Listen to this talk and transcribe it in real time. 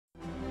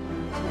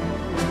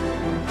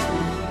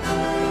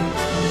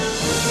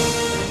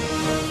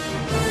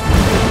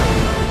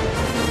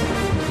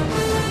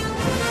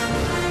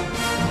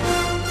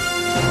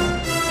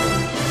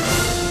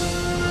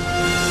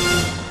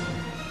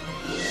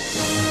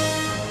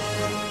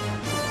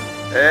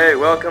Hey,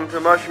 welcome to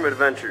Mushroom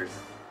Adventures.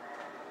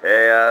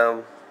 Hey,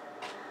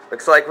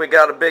 looks like we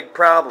got a big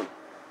problem.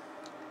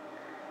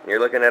 You're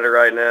looking at it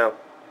right now.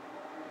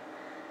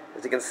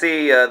 As you can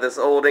see, this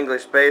old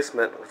English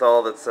basement with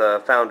all its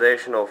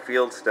foundational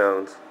field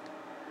stones,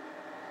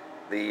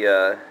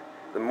 the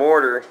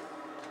mortar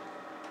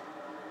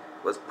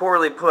was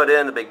poorly put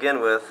in to begin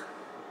with,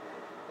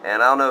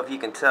 and I don't know if you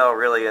can tell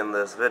really in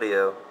this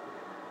video,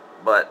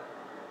 but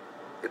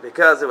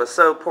because it was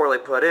so poorly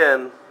put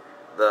in,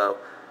 the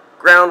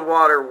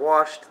groundwater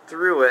washed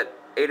through it,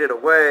 ate it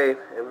away,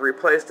 and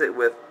replaced it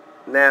with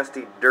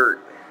nasty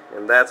dirt.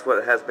 And that's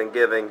what has been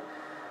giving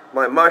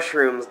my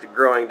mushrooms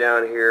growing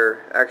down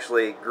here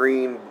actually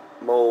green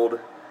mold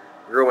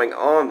growing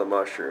on the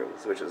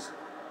mushrooms, which is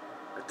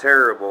a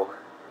terrible,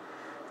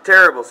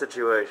 terrible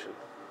situation.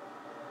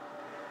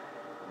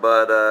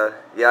 But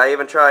yeah, I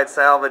even tried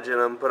salvaging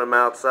them, put them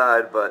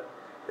outside, but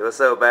it was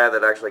so bad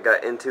that it actually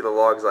got into the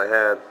logs I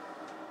had.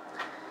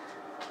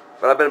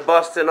 But I've been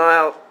busting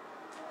out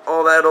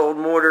all that old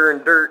mortar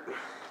and dirt.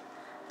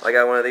 I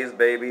got one of these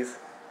babies.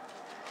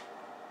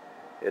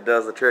 It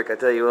does the trick, I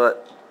tell you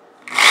what.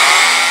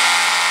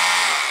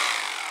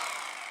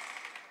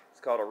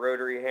 It's called a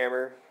rotary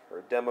hammer, or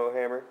a demo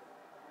hammer.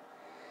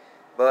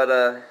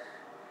 But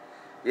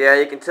yeah,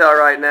 you can tell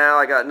right now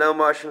I got no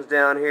mushrooms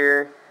down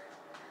here,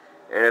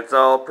 and it's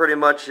all pretty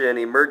much in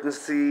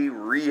emergency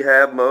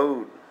rehab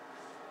mode.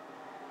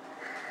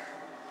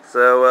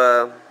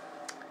 So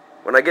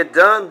when I get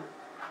done,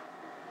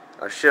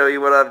 I'll show you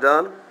what I've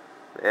done,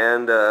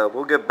 and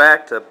we'll get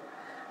back to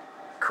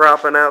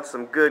cropping out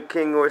some good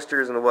king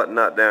oysters and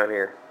whatnot down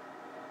here.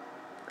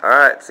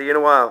 Alright, see you in a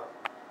while.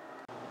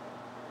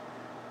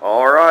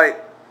 Alright,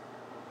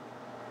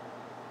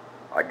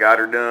 I got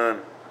her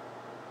done.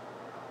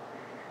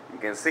 You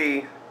can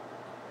see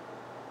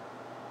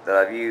that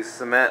I've used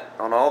cement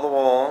on all the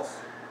walls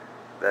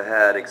that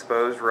had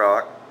exposed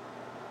rock.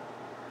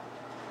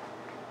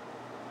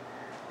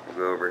 We'll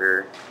go over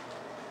here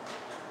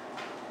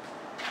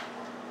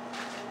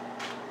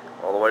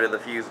all the way to the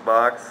fuse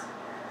box.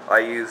 I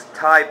use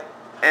type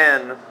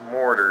N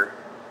mortar,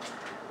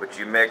 which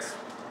you mix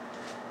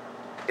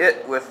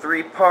it with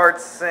 3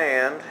 parts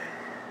sand,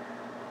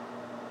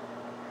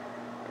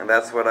 and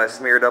that's what I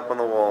smeared up on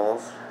the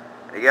walls.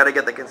 You got to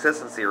get the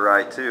consistency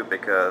right too,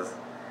 because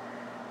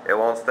it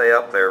won't stay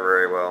up there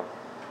very well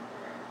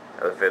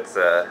if it's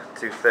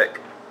too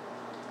thick.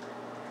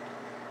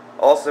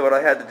 Also, what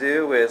I had to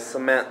do is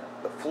cement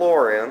the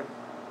floor in,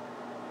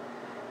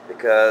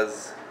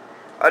 because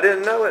I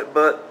didn't know it,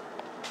 but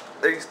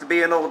there used to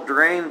be an old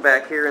drain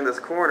back here in this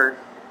corner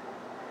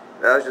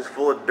that was just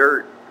full of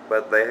dirt,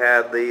 but they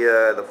had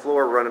the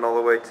floor running all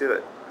the way to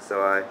it,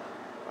 so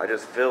I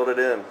just filled it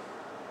in,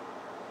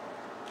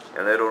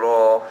 and it'll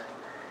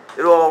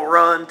all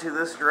run to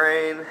this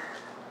drain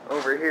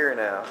over here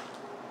now.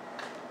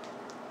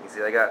 You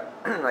see, I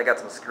got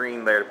some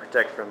screen there to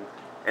protect from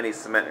any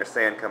cement or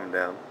sand coming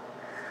down.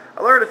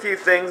 I learned a few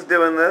things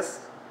doing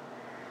this.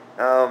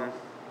 I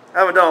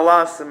haven't done a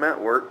lot of cement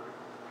work,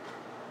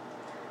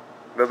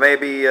 but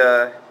maybe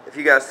if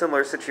you got a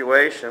similar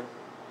situation,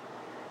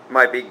 it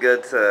might be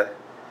good to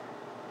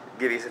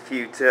give you a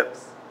few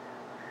tips.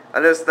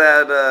 I noticed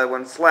that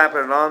when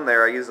slapping it on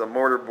there, I use a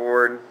mortar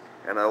board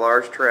and a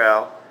large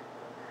trowel.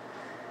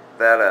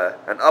 That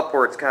an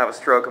upwards kind of a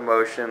stroke of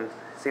motion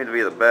seemed to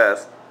be the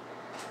best.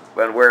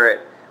 But where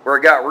it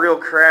got real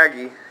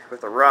craggy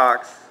with the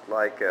rocks,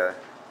 like here,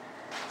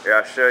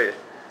 I'll show you.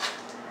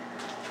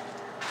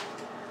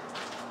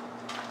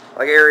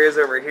 Like areas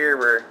over here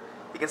where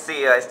you can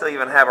see I still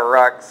even have a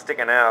rock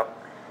sticking out.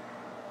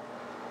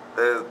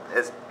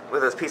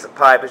 With this piece of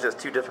pipe, it's just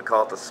too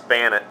difficult to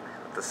span it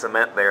with the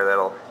cement there.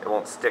 It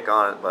won't stick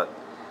on it. But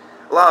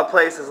a lot of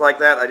places like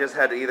that, I just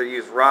had to either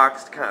use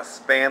rocks to kind of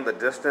span the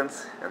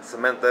distance and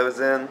cement those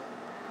in,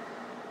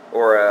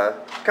 or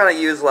kind of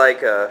use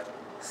like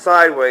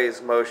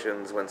sideways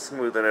motions when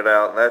smoothing it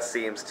out. That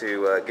seems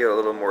to get a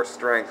little more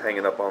strength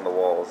hanging up on the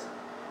walls.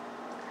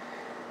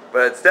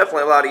 But it's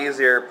definitely a lot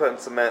easier putting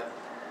cement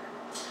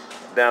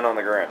down on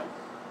the ground.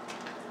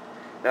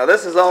 Now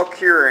this is all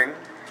curing.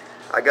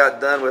 I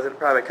got done with it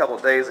probably a couple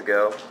of days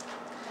ago,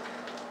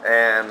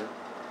 and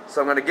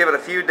so I'm going to give it a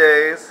few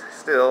days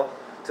still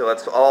till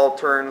it all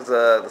turns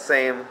the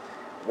same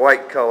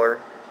white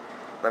color.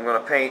 I'm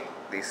going to paint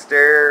these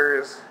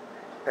stairs,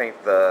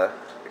 paint the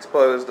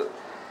exposed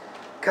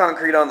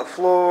concrete on the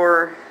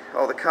floor,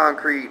 all the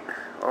concrete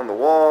on the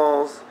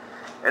walls,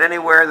 and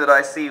anywhere that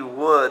I see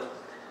wood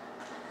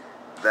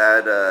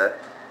that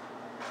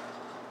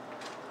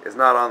is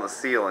not on the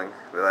ceiling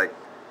that I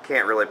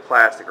can't really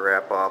plastic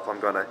wrap off.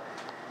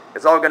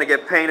 It's all gonna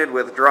get painted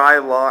with dry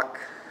lock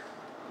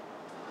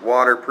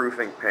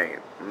waterproofing paint,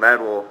 and that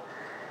will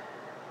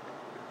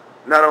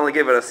not only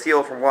give it a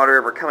seal from water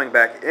ever coming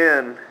back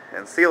in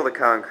and seal the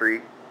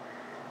concrete,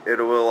 it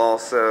will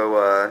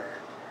also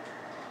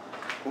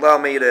allow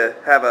me to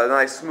have a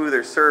nice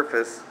smoother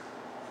surface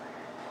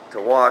to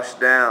wash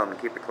down and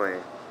keep it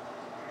clean.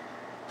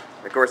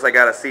 Of course, I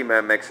got a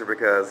cement mixer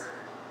because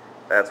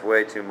that's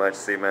way too much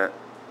cement.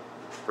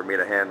 for me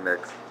to hand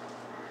mix.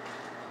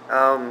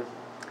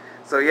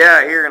 So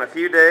yeah, here in a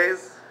few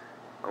days,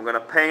 I'm going to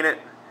paint it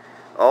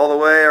all the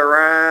way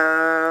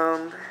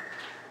around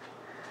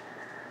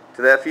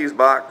to that fuse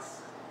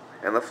box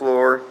and the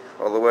floor,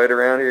 all the way to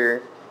around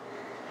here.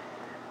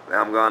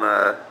 I'm going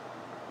to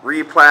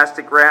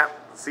re-plastic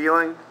wrap the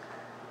ceiling.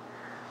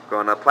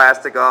 Going to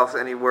plastic off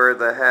anywhere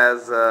that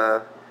has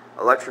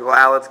electrical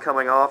outlets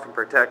coming off and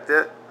protect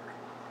it.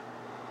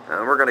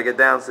 And we're going to get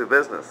down to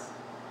business.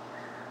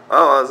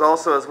 Oh,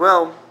 as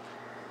well,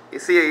 you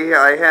see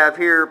I have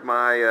here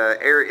my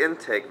air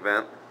intake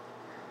vent,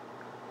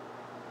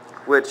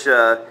 which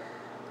I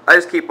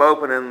just keep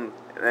open,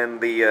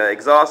 and the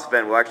exhaust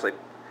vent will actually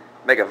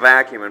make a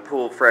vacuum and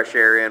pull fresh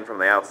air in from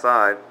the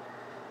outside.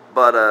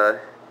 But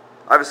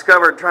I've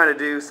discovered trying to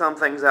do some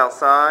things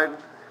outside,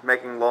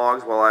 making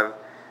logs, while I've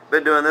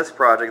been doing this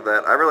project,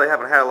 that I really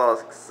haven't had a lot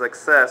of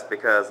success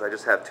because I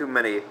just have too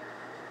many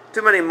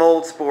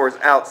mold spores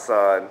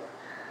outside.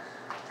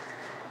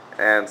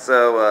 And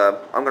so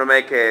I'm going to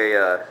make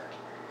a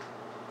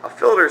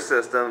filter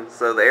system,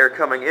 so the air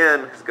coming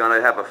in is going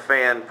to have a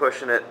fan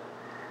pushing it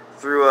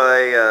through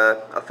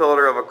a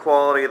filter of a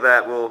quality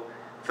that will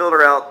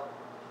filter out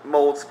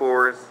mold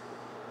spores.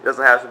 It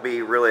doesn't have to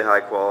be really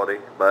high quality,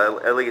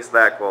 but at least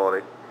that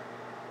quality.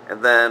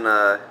 And then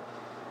I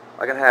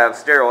can have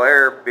sterile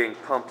air being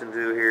pumped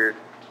into here.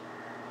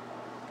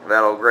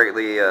 That'll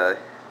greatly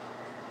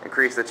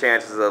increase the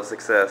chances of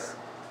success.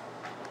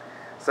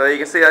 So you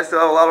can see I still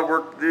have a lot of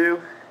work to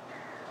do,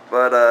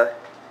 but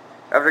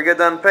after I get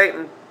done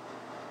painting,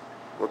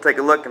 we'll take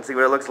a look and see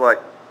what it looks like.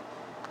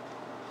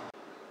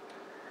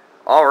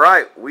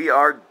 Alright, we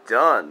are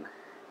done.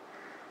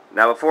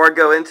 Now before I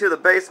go into the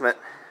basement,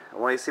 I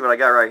want you to see what I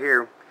got right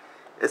here.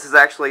 This is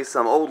actually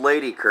some old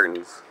lady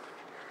curtains.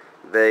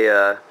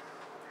 They're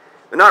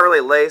not really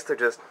laced, they're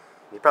just,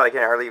 you probably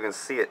can't hardly even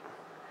see it.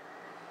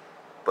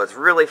 But it's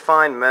really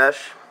fine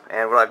mesh,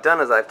 and what I've done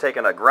is I've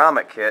taken a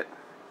grommet kit.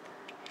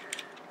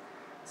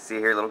 See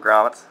here, little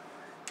grommets,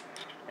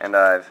 and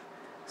I've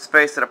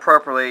spaced it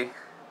appropriately,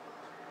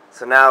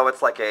 so now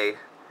it's like a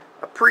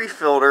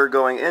pre-filter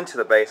going into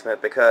the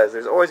basement, because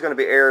there's always going to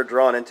be air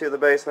drawn into the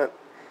basement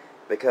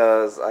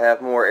because I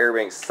have more air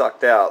being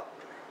sucked out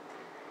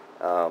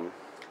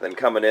than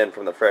coming in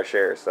from the fresh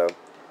air. So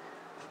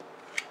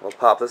we'll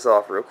pop this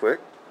off real quick.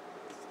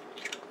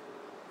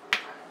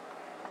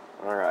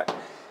 Alright,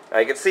 now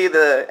you can see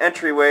the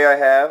entryway I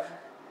have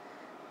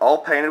all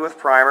painted with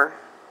primer.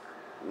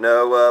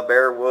 No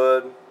bare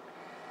wood,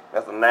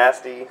 nothing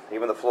nasty.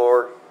 Even the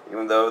floor,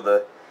 even though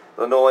the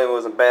linoleum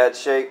was in bad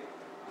shape,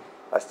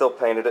 I still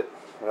painted it,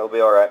 and it'll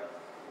be alright.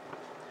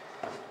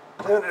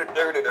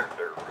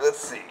 Let's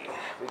see.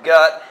 We've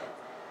got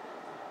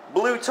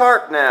blue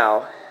tarp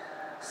now,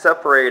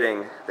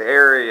 separating the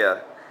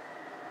area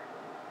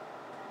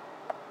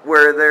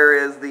where there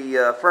is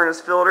the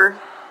furnace filter.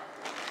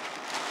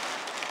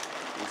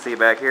 You can see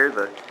back here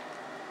the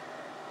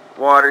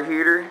water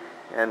heater,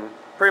 and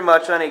pretty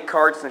much any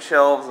carts and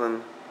shelves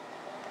and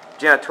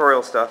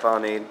janitorial stuff I'll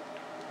need.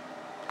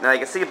 Now you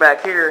can see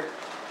back here,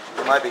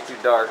 it might be too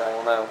dark, I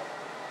don't know,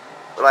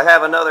 but I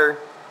have another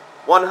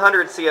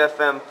 100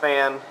 CFM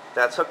fan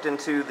that's hooked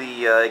into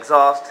the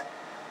exhaust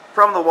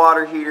from the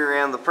water heater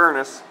and the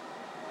furnace,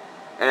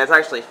 and it's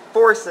actually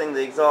forcing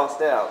the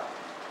exhaust out,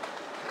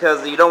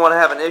 because you don't want to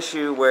have an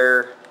issue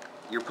where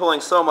you're pulling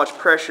so much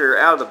pressure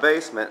out of the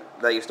basement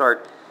that you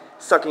start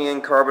sucking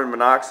in carbon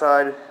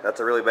monoxide.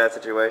 That's a really bad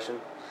situation.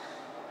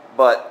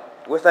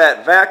 But with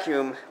that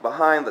vacuum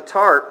behind the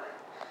tarp,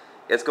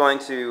 it's going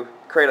to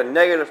create a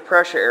negative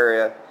pressure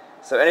area,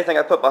 so anything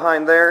I put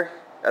behind there,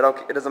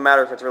 it doesn't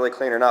matter if it's really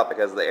clean or not,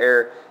 because the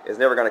air is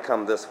never going to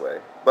come this way.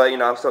 But you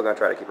know, I'm still going to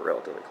try to keep it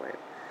relatively clean.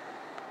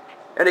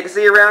 And you can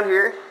see around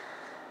here,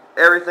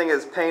 everything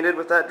is painted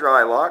with that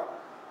dry lock.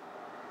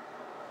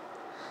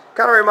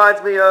 Kind of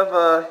reminds me of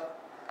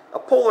a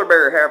polar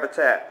bear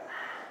habitat.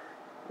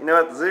 You know,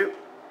 at the zoo,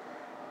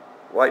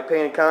 white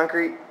painted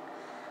concrete.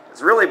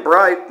 It's really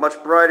bright,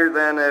 much brighter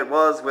than it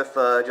was with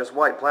just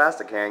white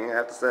plastic hanging, I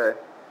have to say.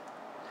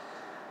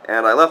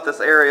 And I left this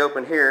area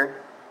open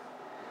here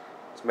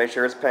to make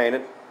sure it's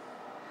painted.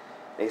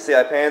 And you see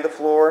I painted the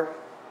floor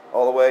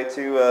all the way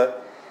to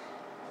a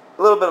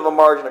little bit of a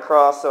margin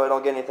across so I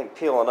don't get anything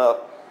peeling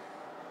up.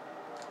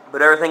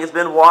 But everything has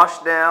been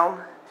washed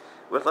down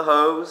with a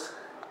hose.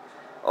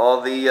 All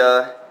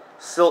the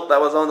silt that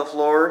was on the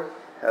floor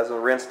has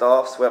been rinsed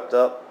off, swept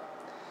up,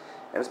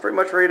 and it's pretty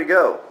much ready to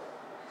go.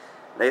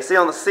 Now you see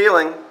on the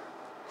ceiling,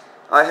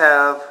 I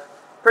have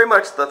pretty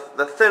much the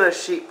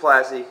thinnest sheet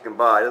plastic you can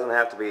buy. It doesn't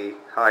have to be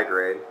high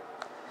grade.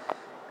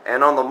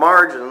 And on the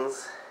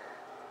margins,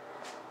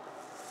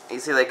 you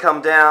see they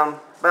come down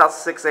about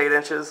 6-8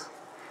 inches.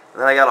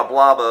 And then I got a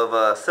blob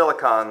of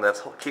silicone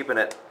that's keeping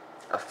it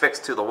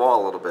affixed to the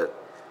wall a little bit.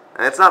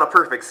 And it's not a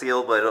perfect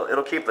seal, but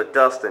it'll keep the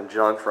dust and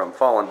junk from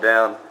falling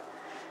down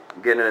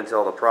and getting it into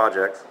all the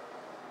projects.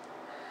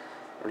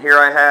 And here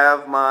I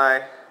have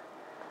my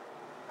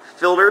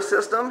filter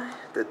system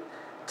to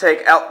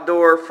take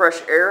outdoor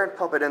fresh air and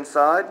pump it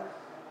inside.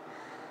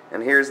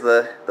 And here's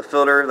the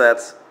filter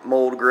that's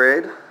mold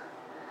grade.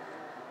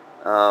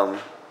 And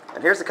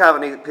here's the kind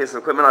of neat piece of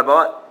equipment I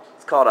bought.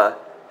 It's called a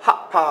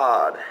hot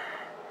pod.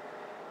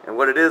 And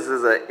what it is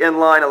an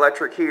inline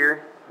electric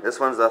heater. This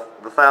one's the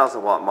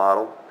 1000-watt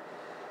model.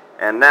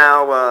 And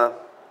now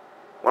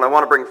when I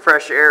want to bring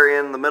fresh air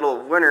in the middle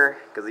of winter,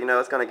 because you know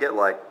it's going to get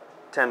like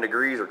 10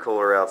 degrees or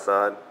cooler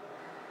outside,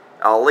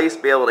 I'll at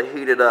least be able to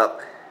heat it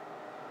up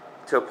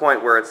to a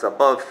point where it's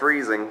above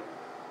freezing.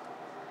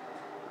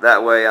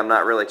 That way I'm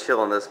not really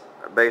chilling this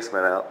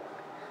basement out.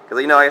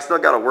 Because you know I still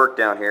got to work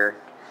down here.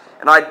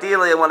 And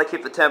ideally I want to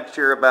keep the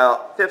temperature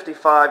about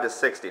 55 to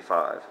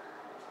 65.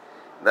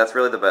 That's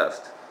really the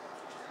best.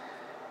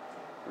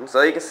 And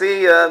so you can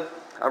see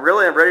I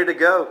really am ready to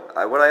go.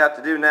 What I have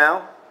to do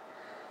now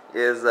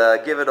is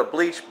give it a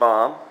bleach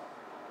bomb.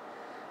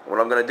 What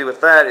I'm going to do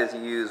with that is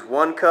use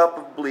 1 cup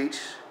of bleach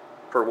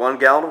per 1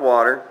 gallon of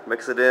water.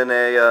 Mix it in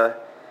a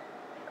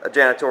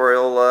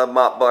janitorial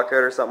mop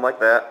bucket or something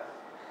like that.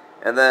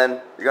 And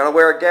then you're going to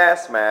wear a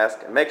gas mask,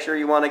 and make sure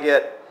you want to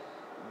get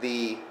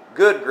the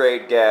good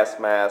grade gas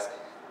mask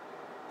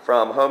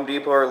from Home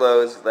Depot or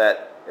Lowe's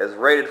that is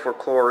rated for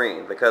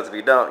chlorine, because if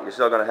you don't, you're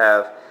still going to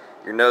have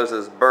your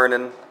noses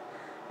burning.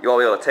 You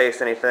won't be able to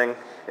taste anything.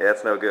 Yeah,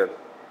 it's no good.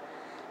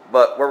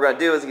 But what we're going to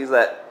do is use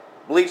that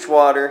bleach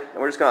water,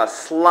 and we're just going to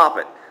slop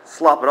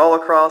it all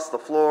across the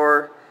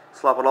floor,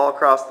 slop it all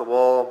across the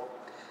wall.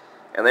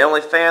 And the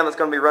only fan that's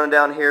going to be running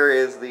down here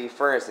is the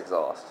furnace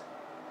exhaust.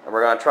 And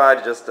we're going to try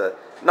to just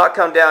not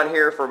come down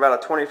here for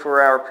about a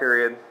 24-hour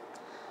period.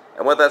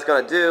 And what that's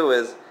going to do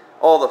is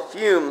all the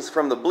fumes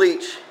from the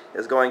bleach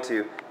is going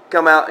to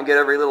come out and get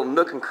every little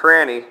nook and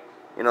cranny,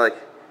 you know, like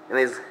in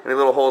these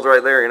little holes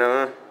right there, you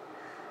know,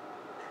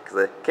 because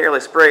they can't really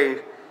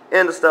spray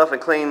into stuff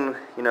and clean,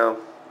 you know,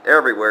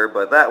 everywhere.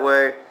 But that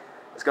way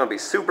it's going to be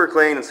super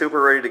clean and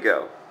super ready to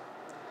go.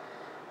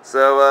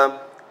 So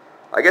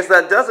I guess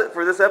that does it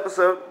for this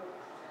episode.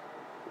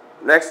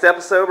 Next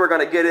episode we're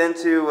going to get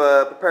into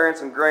preparing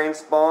some grain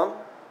spawn,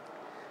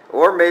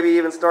 or maybe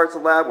even start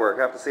some lab work.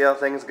 I have to see how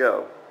things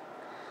go.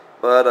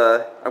 But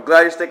I'm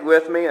glad you're sticking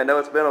with me. I know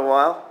it's been a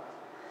while.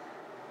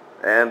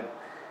 And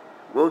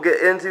we'll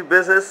get into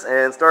business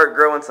and start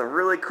growing some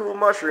really cool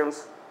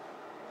mushrooms.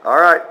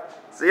 Alright,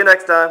 see you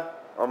next time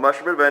on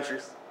Mushroom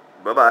Adventures.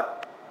 Bye-bye.